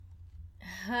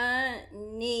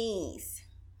Honeys,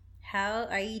 how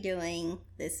are you doing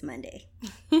this Monday?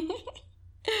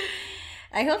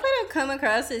 I hope I don't come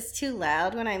across as too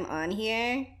loud when I'm on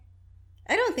here.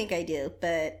 I don't think I do,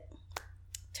 but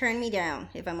turn me down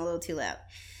if I'm a little too loud.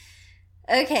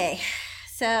 Okay,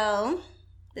 so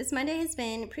this Monday has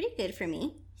been pretty good for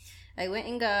me. I went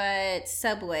and got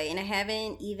Subway, and I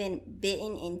haven't even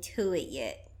bitten into it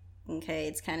yet. Okay,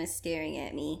 it's kind of staring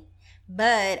at me.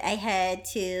 But I had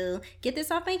to get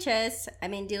this off my chest.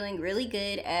 I've been doing really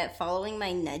good at following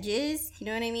my nudges. You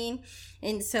know what I mean?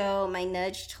 And so my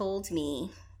nudge told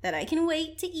me that I can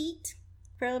wait to eat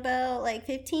for about like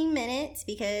 15 minutes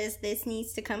because this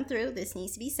needs to come through. This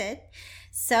needs to be said.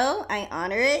 So I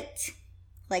honor it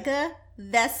like a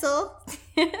vessel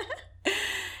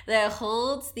that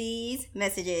holds these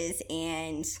messages,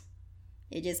 and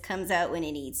it just comes out when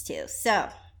it needs to. So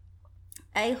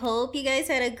I hope you guys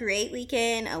had a great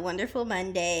weekend, a wonderful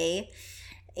Monday.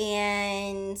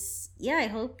 And yeah, I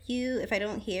hope if I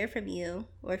don't hear from you,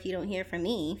 or if you don't hear from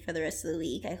me for the rest of the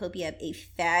week, I hope you have a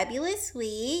fabulous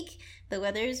week. The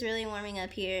weather is really warming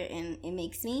up here, and it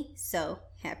makes me so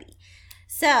happy.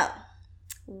 So,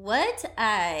 what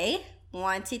I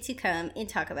wanted to come and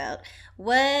talk about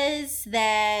was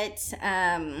that,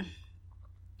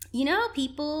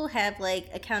 people have like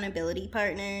accountability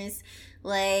partners,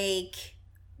 like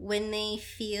when they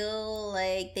feel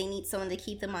like they need someone to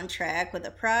keep them on track with a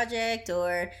project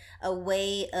or a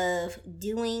way of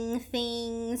doing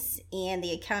things, and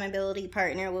the accountability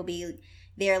partner will be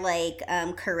their like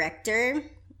corrector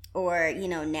or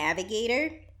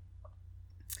navigator.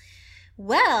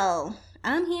 Well,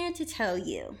 I'm here to tell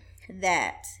you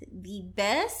that the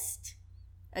best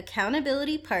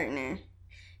accountability partner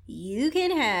you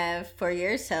can have for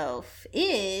yourself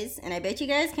is, and I bet you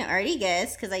guys can already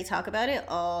guess because I talk about it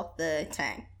all the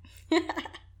time,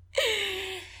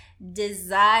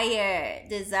 desire.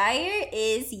 Desire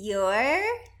is your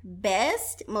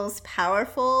best, most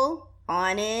powerful,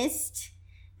 honest,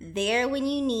 there when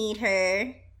you need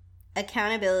her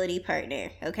accountability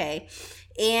partner, okay?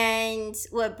 And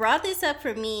what brought this up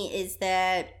for me is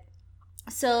that,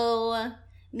 so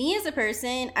me as a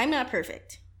person, I'm not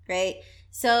perfect, right?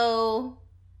 So,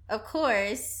 of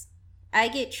course, I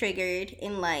get triggered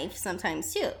in life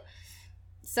sometimes too.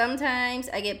 Sometimes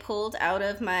I get pulled out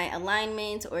of my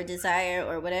alignment or desire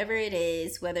or whatever it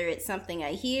is, whether it's something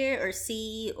I hear or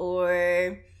see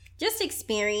or just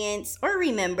experience or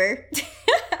remember.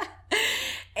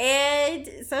 And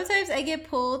sometimes I get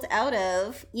pulled out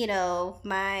of,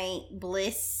 my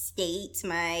bliss state,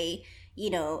 my,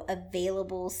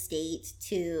 available state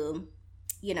to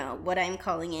what I'm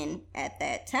calling in at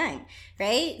that time,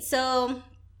 right? So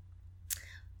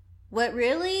what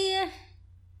really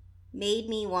made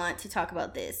me want to talk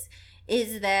about this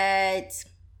is that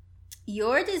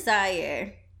your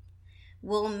desire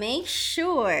will make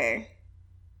sure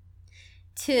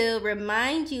to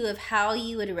remind you of how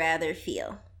you would rather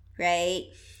feel, right?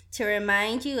 To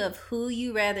remind you of who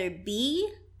you rather be,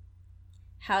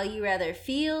 how you rather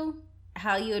feel,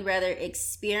 how you would rather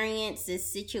experience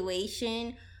this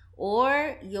situation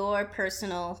or your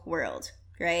personal world,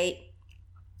 right?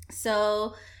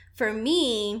 So for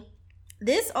me,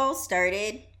 this all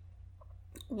started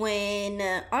when,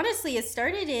 honestly, it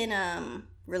started in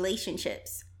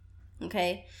relationships,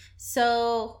 okay?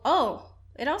 So,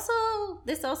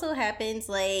 this also happens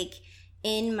like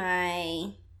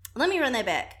let me run that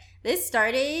back. This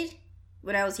started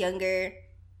when I was younger,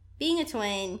 being a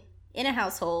twin, in a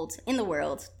household, in the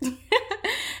world,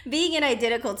 being an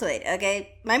identical twin,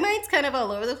 okay? My mind's kind of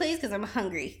all over the place because I'm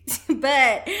hungry,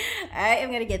 but I am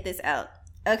going to get this out.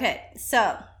 Okay,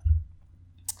 so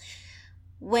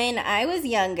when I was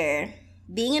younger,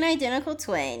 being an identical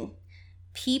twin,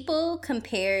 people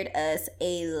compared us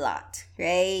a lot,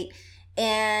 right?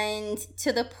 And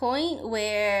to the point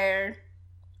where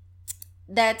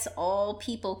that's all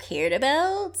people cared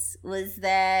about was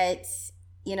that,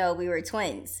 we were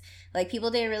twins. Like,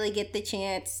 people didn't really get the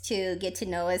chance to get to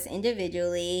know us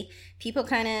individually. People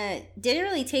kind of didn't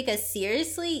really take us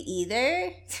seriously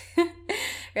either,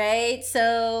 right?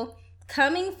 So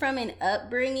coming from an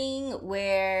upbringing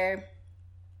where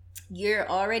you're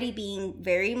already being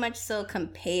very much so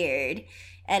compared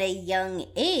at a young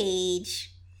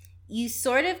age, you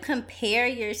sort of compare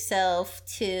yourself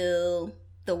to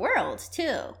the world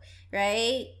too,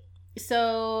 right?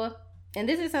 So, and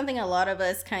this is something a lot of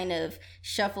us kind of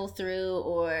shuffle through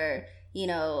or,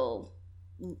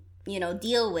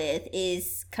 deal with,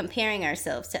 is comparing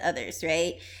ourselves to others,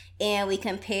 right? And we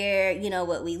compare,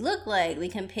 what we look like. We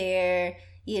compare,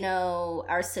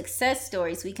 our success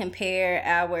stories. We compare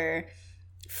our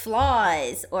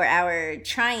flaws or our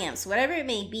triumphs, whatever it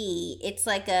may be, it's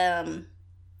like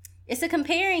it's a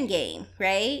comparing game,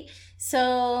 right?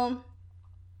 So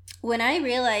when I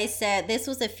realized that this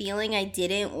was a feeling I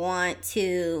didn't want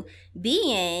to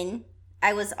be in,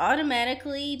 I was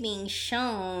automatically being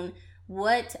shown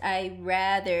what I'd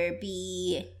rather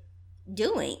be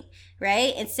doing,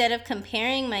 right? Instead of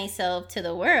comparing myself to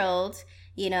the world,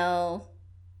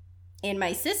 and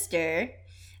my sister,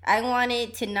 I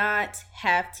wanted to not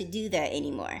have to do that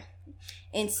anymore.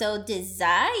 And so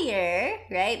desire,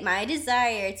 right? My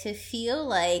desire to feel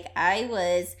like I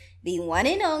was the one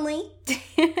and only,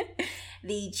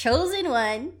 the chosen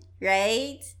one,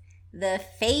 right? The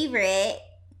favorite.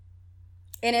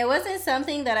 And it wasn't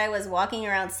something that I was walking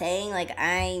around saying like,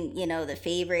 I'm, the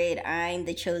favorite, I'm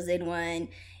the chosen one,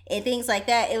 and things like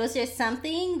that. It was just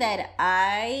something that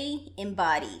I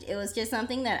embodied. It was just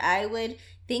something that I would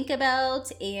think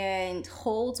about and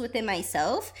hold within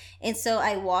myself. And so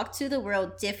I walked through the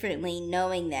world differently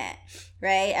knowing that,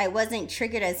 right? I wasn't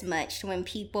triggered as much when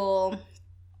people,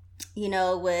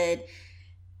 would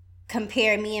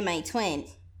compare me and my twin.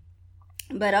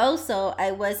 But also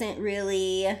I wasn't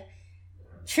really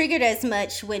triggered as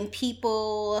much when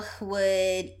people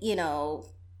would,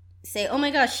 say, oh my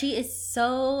gosh, she is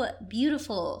so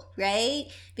beautiful, right?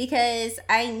 Because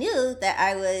I knew that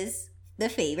I was the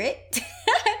favorite.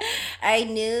 I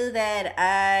knew that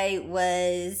I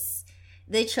was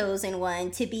the chosen one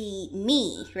to be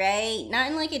me, right? Not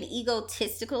in like an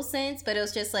egotistical sense, but it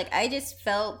was just like I just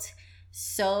felt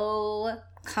so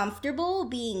comfortable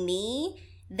being me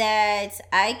that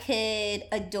I could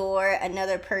adore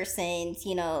another person's,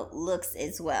 looks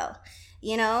as well.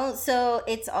 So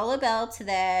it's all about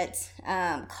that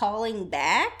calling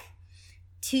back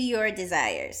to your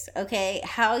desires, okay?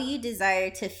 How you desire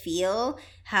to feel,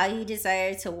 how you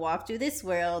desire to walk through this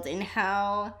world, and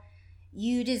how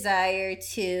you desire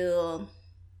to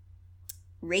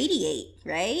radiate,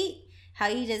 right? How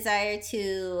you desire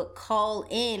to call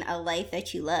in a life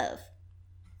that you love.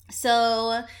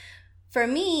 So for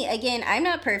me, again, I'm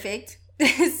not perfect.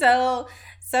 So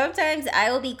sometimes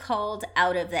I will be called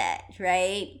out of that,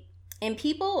 right? And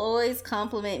people always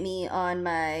compliment me on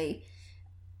my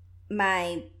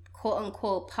quote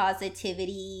unquote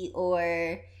positivity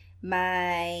or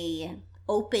my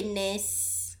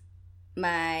openness,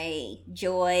 my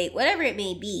joy, whatever it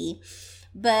may be.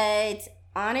 But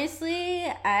honestly,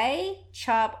 I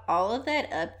chop all of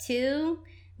that up to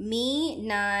me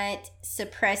not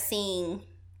suppressing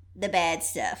the bad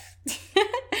stuff.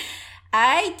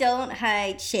 I don't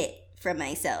hide shit from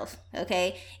myself,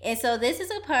 okay? And so this is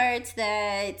a part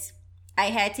that I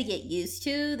had to get used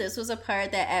to. This was a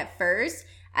part that at first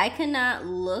I could not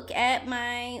look at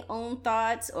my own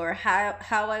thoughts or how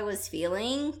I was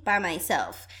feeling by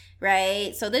myself,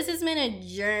 right? So this has been a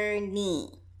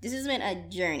journey.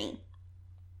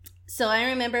 So I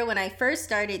remember when I first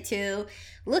started to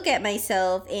look at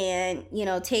myself and,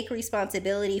 take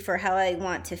responsibility for how I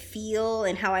want to feel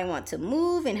and how I want to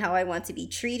move and how I want to be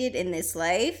treated in this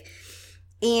life.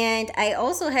 And I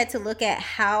also had to look at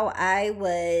how I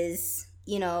was,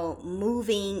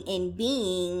 moving and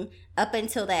being up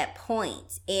until that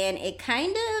point. And it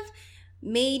kind of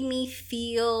made me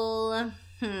feel,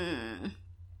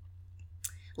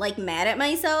 like mad at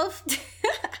myself.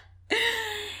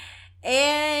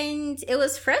 And it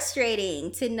was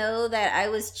frustrating to know that I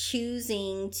was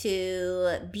choosing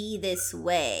to be this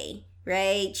way,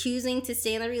 right? Choosing to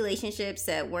stay in the relationships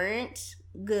that weren't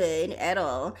good at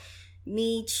all.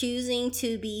 Me choosing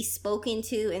to be spoken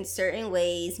to in certain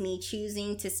ways. Me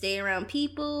choosing to stay around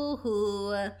people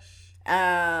who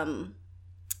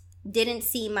didn't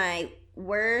see my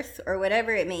worth or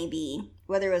whatever it may be.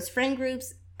 Whether it was friend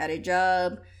groups, at a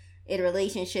job, in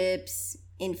relationships,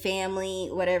 in family,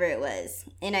 whatever it was.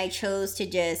 And I chose to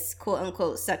just quote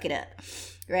unquote suck it up,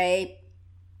 right?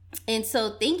 And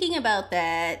so thinking about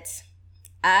that,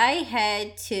 I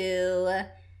had to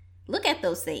look at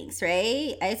those things,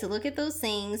 right? I had to look at those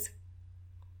things.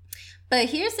 But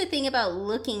here's the thing about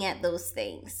looking at those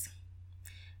things.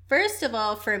 First of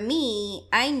all, for me,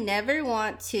 I never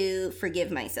want to forgive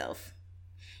myself.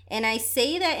 And I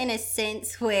say that in a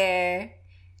sense where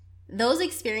those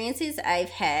experiences I've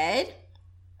had,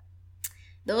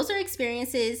 those are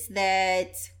experiences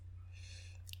that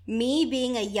me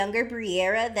being a younger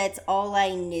Briera, that's all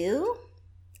I knew.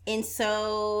 And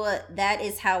so that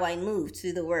is how I moved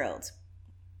through the world.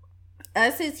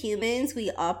 Us as humans,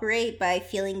 we operate by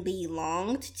feeling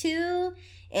belonged to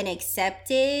and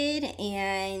accepted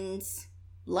and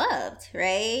loved,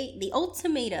 right? The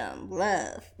ultimatum,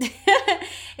 love.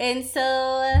 And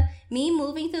so me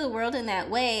moving through the world in that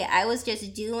way, I was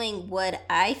just doing what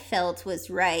I felt was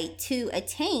right to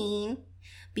attain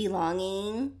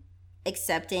belonging,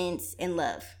 acceptance, and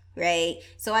love, right?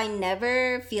 So I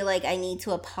never feel like I need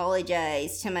to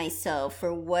apologize to myself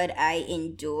for what I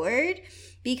endured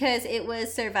because it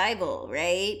was survival,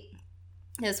 right?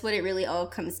 That's what it really all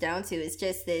comes down to. It's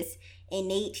just this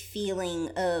innate feeling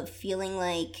of feeling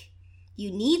like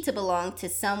you need to belong to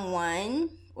someone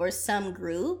or some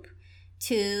group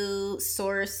to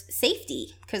source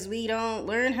safety, because we don't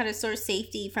learn how to source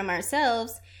safety from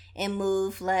ourselves and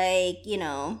move like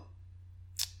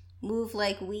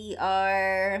we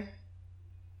are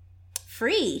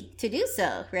free to do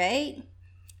so, right?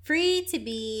 Free to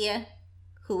be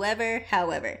whoever,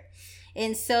 however.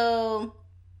 And so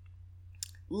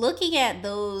looking at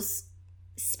those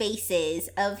spaces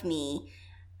of me,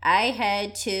 I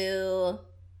had to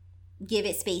give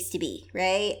it space to be,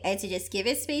 right? I had to just give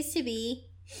it space to be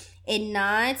and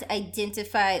not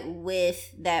identify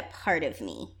with that part of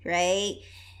me, right?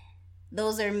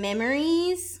 Those are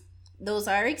memories, those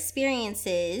are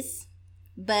experiences,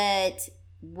 but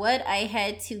what I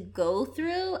had to go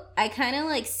through, I kind of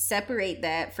like separate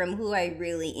that from who I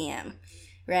really am,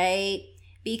 right?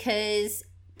 Because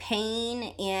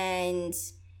pain and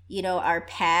our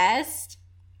past,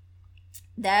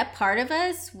 that part of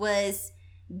us was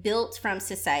built from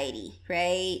society,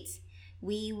 right?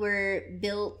 We were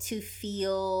built to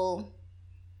feel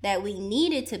that we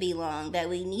needed to belong, that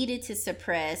we needed to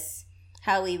suppress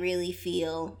how we really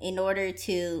feel in order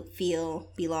to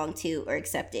feel belong to or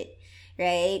accepted,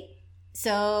 right?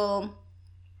 So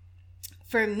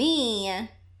for me,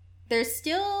 there's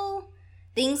still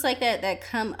things like that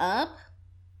come up,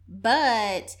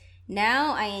 but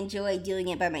now I enjoy doing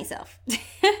it by myself.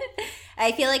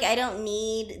 I feel like I don't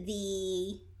need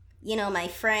my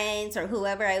friends or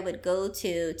whoever I would go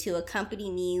to accompany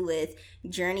me with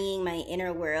journeying my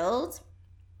inner world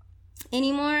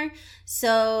anymore.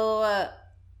 So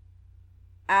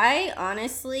I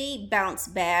honestly bounce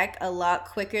back a lot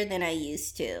quicker than I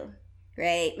used to,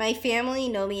 right? My family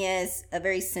know me as a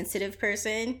very sensitive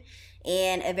person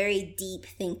and a very deep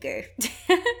thinker.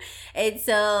 And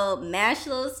so mash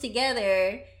those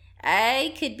together,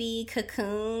 I could be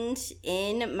cocooned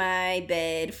in my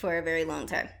bed for a very long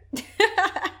time.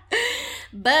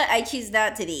 But I choose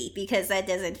not to be, because that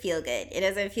doesn't feel good. It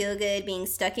doesn't feel good being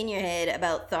stuck in your head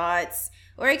about thoughts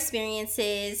or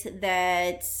experiences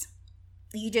that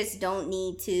you just don't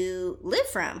need to live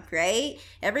from, right?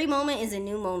 Every moment is a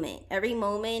new moment. Every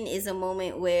moment is a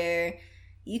moment where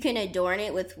you can adorn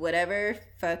it with whatever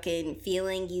fucking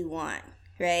feeling you want,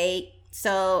 right?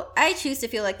 So I choose to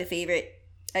feel like the favorite.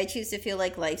 I choose to feel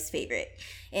like life's favorite.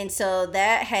 And so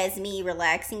that has me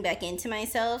relaxing back into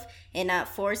myself and not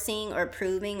forcing or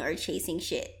proving or chasing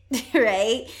shit,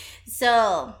 right?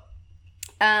 So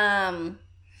I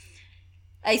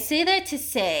say that to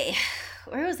say,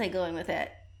 where was I going with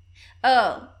that?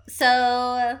 Oh,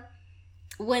 so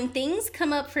when things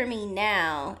come up for me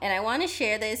now, and I want to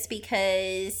share this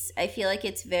because I feel like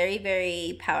it's very,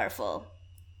 very powerful.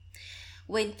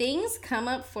 When things come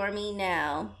up for me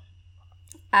now,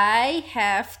 I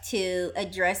have to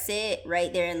address it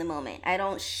right there in the moment. I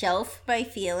don't shelf my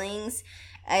feelings.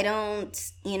 I don't,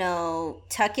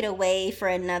 tuck it away for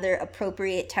another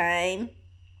appropriate time,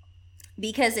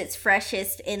 because it's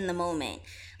freshest in the moment.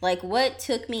 Like, what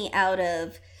took me out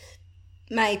of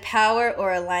my power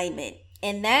or alignment?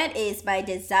 And that is my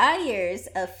desires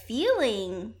of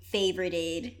feeling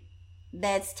favorited.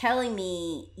 That's telling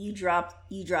me you dropped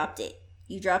it.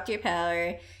 You dropped your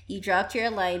power. You dropped your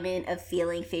alignment of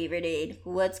feeling favorited.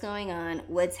 What's going on?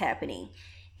 What's happening?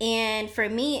 And for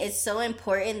me, it's so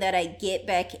important that I get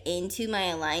back into my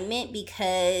alignment,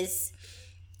 because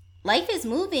life is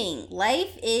moving.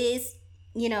 Life is,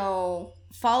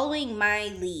 following my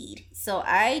lead. So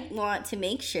I want to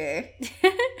make sure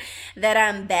that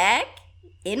I'm back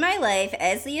in my life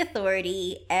as the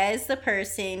authority, as the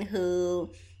person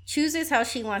who chooses how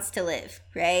she wants to live,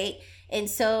 right? And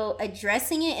so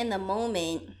addressing it in the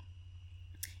moment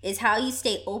is how you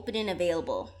stay open and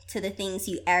available to the things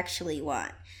you actually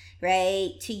want,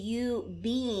 right? To you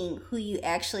being who you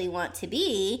actually want to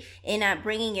be, and not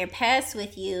bringing your past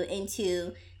with you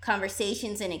into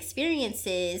conversations and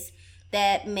experiences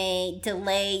that may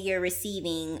delay your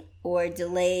receiving or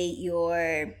delay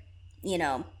your,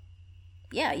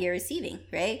 your receiving,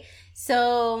 right?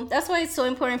 So that's why it's so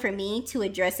important for me to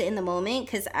address it in the moment,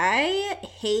 because I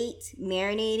hate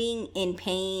marinating in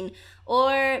pain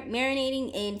or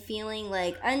marinating in feeling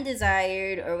like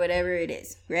undesired or whatever it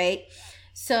is, right?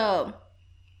 So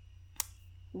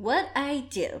what I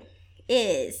do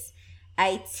is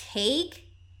I take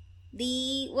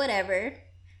the whatever,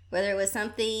 whether it was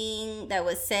something that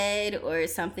was said or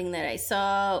something that I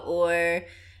saw or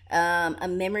a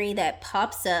memory that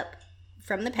pops up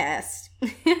from the past.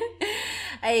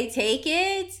 I take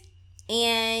it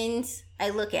and I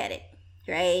look at it,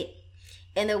 right?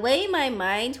 And the way my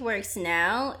mind works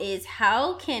now is,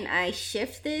 how can I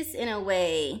shift this in a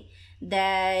way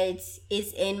that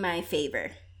is in my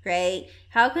favor, right?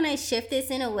 How can I shift this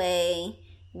in a way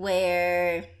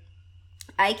where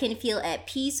I can feel at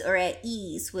peace or at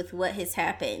ease with what has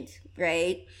happened,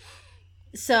 right?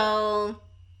 So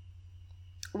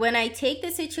when I take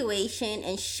the situation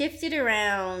and shift it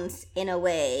around in a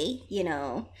way,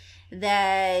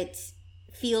 that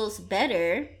feels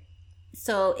better,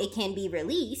 so it can be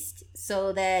released,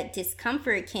 so that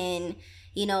discomfort can,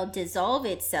 dissolve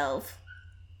itself.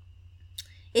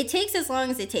 It takes as long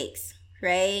as it takes,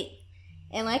 right?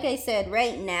 And like I said,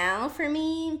 right now for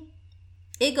me,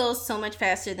 it goes so much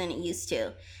faster than it used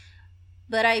to.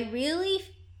 But I really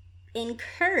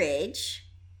encourage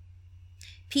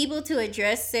people to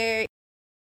address their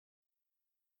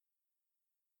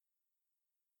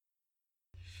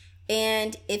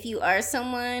and if you are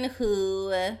someone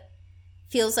who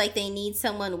feels like they need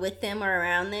someone with them or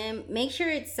around them, make sure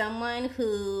it's someone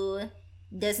who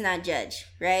does not judge,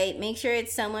 right? Make sure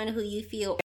it's someone who you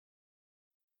feel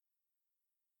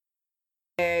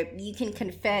you can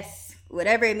confess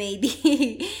whatever it may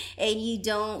be and you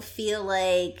don't feel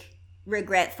like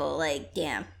regretful, like,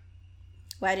 damn,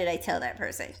 why did I tell that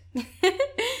person?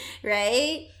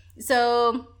 Right?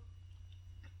 So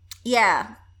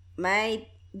yeah, my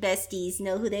besties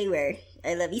know who they were.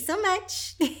 I love you so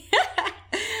much.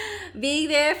 Being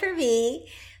there for me.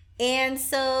 And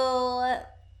so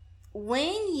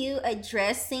when you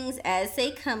address things as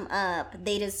they come up,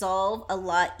 they dissolve a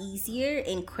lot easier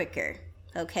and quicker.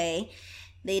 Okay?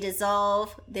 They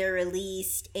dissolve, they're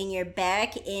released, and you're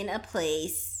back in a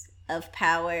place of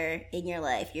power in your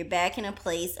life. You're back in a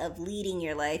place of leading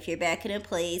your life. You're back in a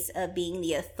place of being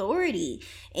the authority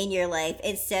in your life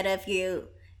instead of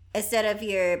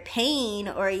your pain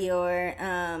or your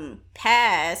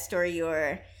past or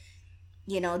your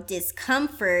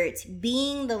discomfort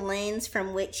being the lens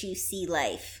from which you see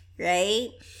life,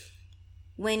 right?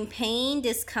 When pain,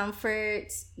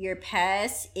 discomfort, your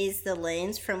past is the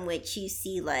lens from which you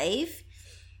see life,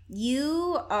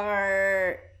 you're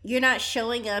not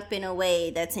showing up in a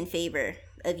way that's in favor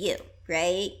of you,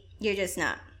 right? You're just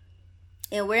not.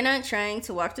 And we're not trying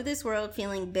to walk through this world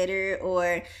feeling bitter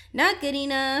or not good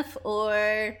enough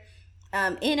or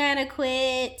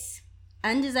inadequate,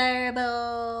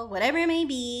 undesirable, whatever it may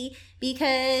be,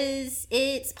 because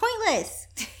it's pointless.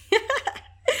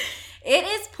 It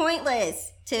is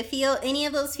pointless to feel any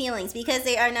of those feelings because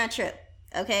they are not true,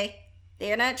 okay?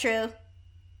 They are not true.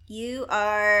 You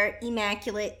are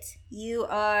immaculate. You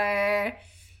are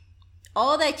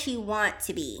all that you want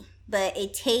to be, but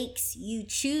it takes you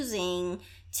choosing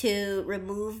to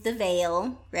remove the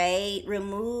veil, right?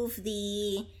 Remove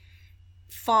the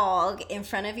fog in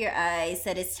front of your eyes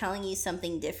that is telling you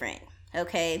something different,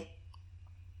 okay?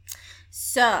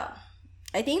 So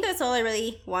I think that's all I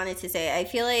really wanted to say. I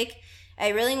feel like I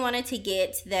really wanted to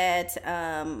get that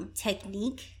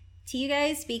technique to you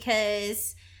guys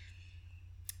because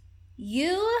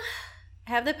you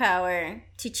have the power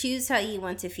to choose how you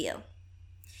want to feel.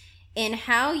 And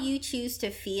how you choose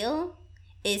to feel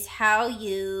is how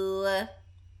you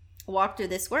walk through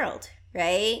this world,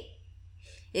 right?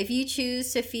 If you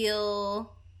choose to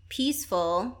feel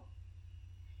peaceful,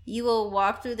 you will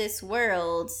walk through this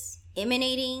world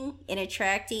emanating and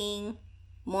attracting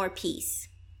more peace,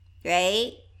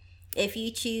 right? If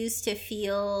you choose to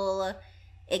feel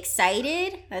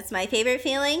excited, that's my favorite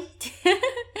feeling,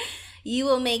 you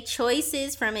will make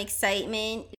choices from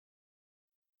excitement.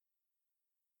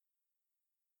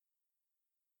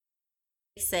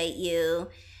 Excite you.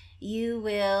 You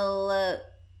will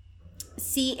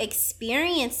see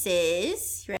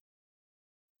experiences, right,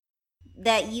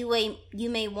 that you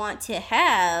may want to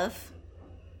have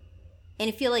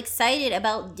and feel excited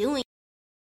about doing.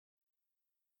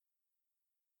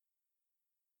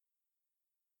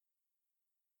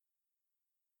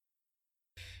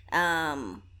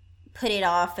 Put it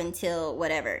off until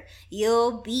whatever.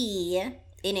 You'll be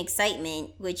in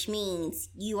excitement, which means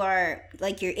you are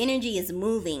like your energy is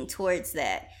moving towards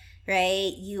that,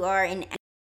 right? You are in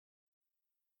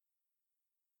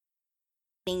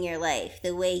your life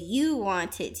the way you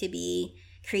want it to be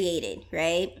created,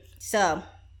 right? So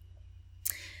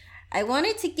I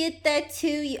wanted to get that to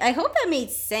you. I hope that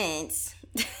made sense.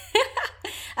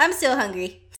 I'm still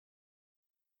hungry.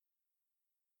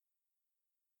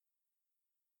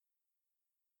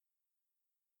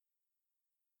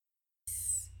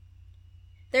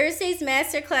 Thursday's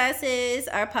master classes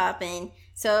are popping.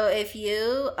 So if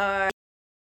you are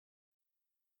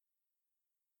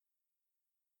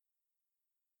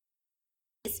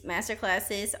master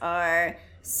classes are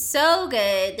so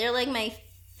good. They're like my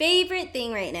favorite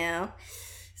thing right now.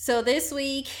 So this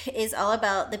week is all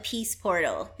about the peace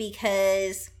portal,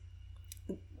 because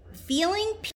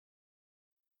feeling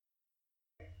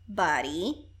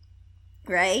body,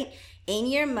 right, in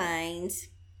your mind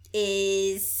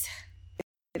is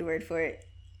a good word for it.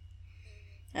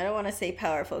 I don't want to say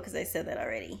powerful because I said that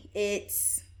already.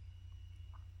 It's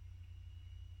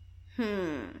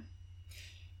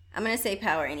I'm going to say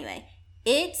power anyway.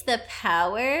 It's the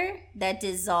power that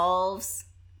dissolves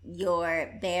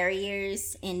your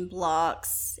barriers and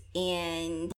blocks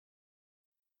and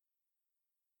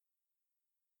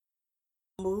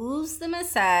moves them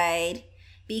aside,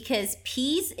 because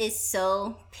peace is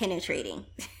so penetrating.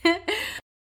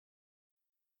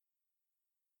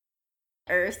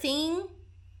 Earthing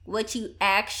what you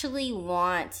actually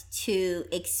want to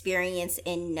experience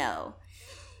and know.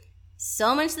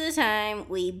 So much of the time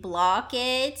we block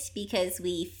it because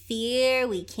we fear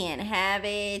we can't have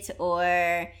it,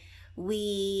 or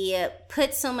we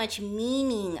put so much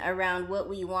meaning around what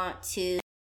we want to.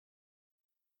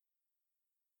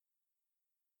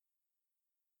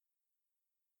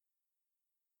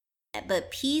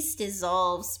 But peace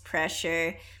dissolves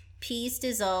pressure, peace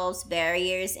dissolves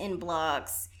barriers and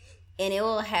blocks, and it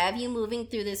will have you moving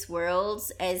through this world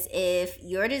as if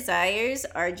your desires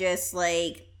are just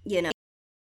like,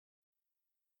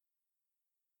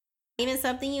 even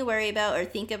something you worry about or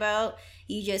think about.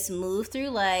 You just move through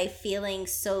life feeling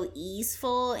so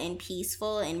easeful and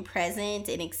peaceful and present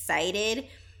and excited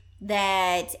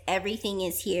that everything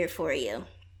is here for you,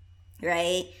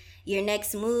 right? Your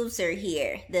next moves are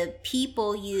here. The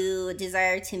people you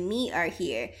desire to meet are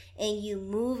here. And you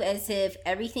move as if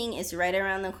everything is right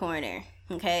around the corner,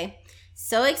 okay?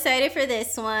 So excited for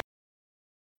this one.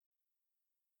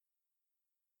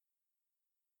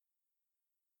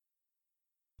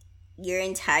 Your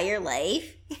entire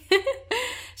life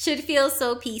should feel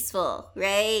so peaceful,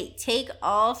 right? Take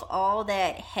off all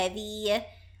that heaviness,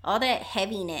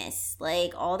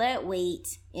 like all that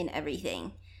weight and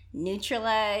everything.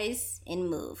 Neutralize and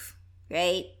move,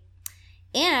 right?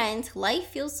 And life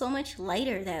feels so much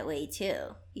lighter that way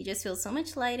too. You just feel so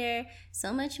much lighter,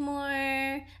 so much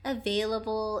more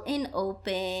available and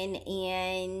open,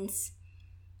 and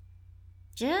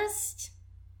just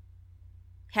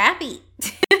happy.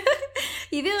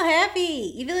 You feel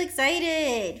happy, you feel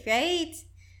excited, right?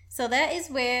 So that is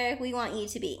where we want you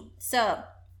to be. So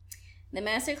the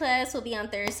masterclass will be on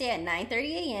Thursday at 9:30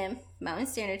 a.m. Mountain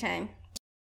Standard Time.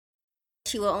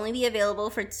 She will only be available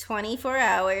for 24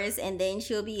 hours, and then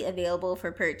she'll be available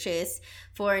for purchase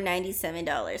for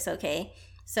 $97, okay?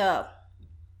 So,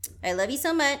 I love you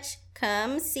so much.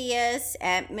 Come see us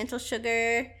at at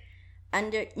mental_sugar. I'm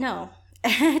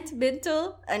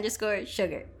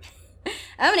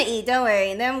going to eat, don't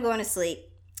worry, and then I'm going to sleep.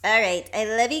 All right, I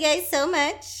love you guys so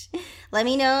much. Let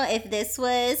me know if this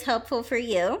was helpful for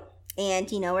you,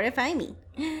 and you know where to find me.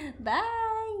 Bye.